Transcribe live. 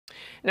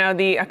Now,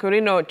 the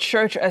Akorinu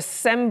Church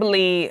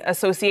Assembly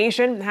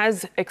Association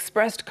has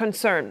expressed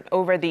concern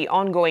over the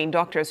ongoing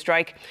doctor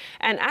strike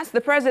and asked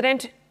the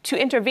president to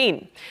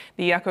intervene.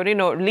 The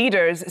Akorinu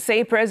leaders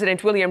say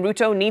President William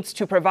Ruto needs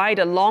to provide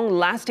a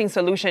long-lasting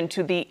solution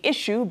to the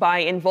issue by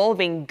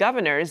involving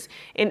governors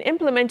in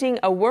implementing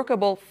a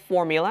workable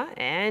formula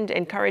and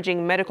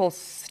encouraging medical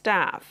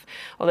staff.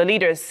 Well, the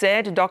leaders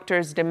said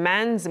doctors'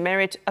 demands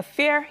merit a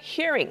fair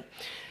hearing,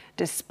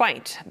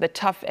 despite the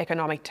tough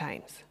economic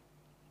times.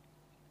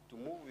 To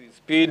move with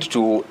speed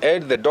to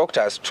end the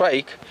doctor's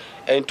strike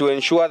and to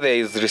ensure there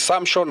is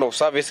resumption of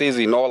services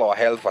in all our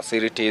health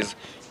facilities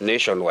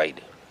nationwide.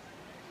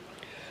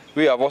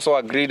 We have also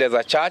agreed as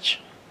a church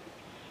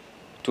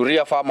to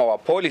reaffirm our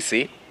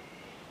policy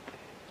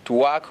to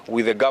work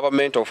with the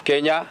government of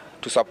Kenya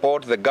to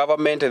support the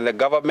government and the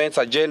government's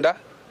agenda,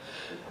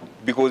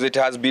 because it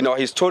has been our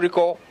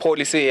historical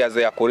policy as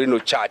the Akorinu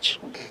Church.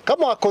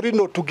 Kama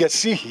Akorinu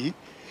tungesihi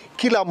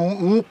kila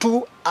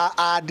mtu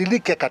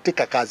aadilike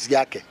katika kazi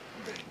yake.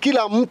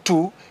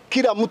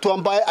 Kila mtu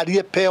ambaye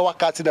aliyepewa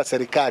kazi na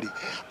serikali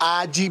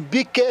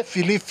ajibike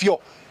vilivyo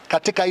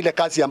katika ile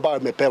kazi ambayo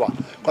amepewa,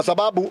 kwa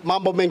sababu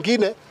mambo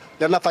mengine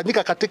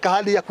yanafanyika katika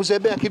hali ya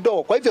kuzembea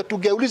kidogo. Kwa hivyo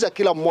tungeuliza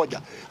kila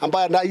mmoja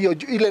ambaye na hiyo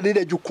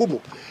ile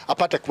jukumu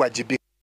apate kuwajibika.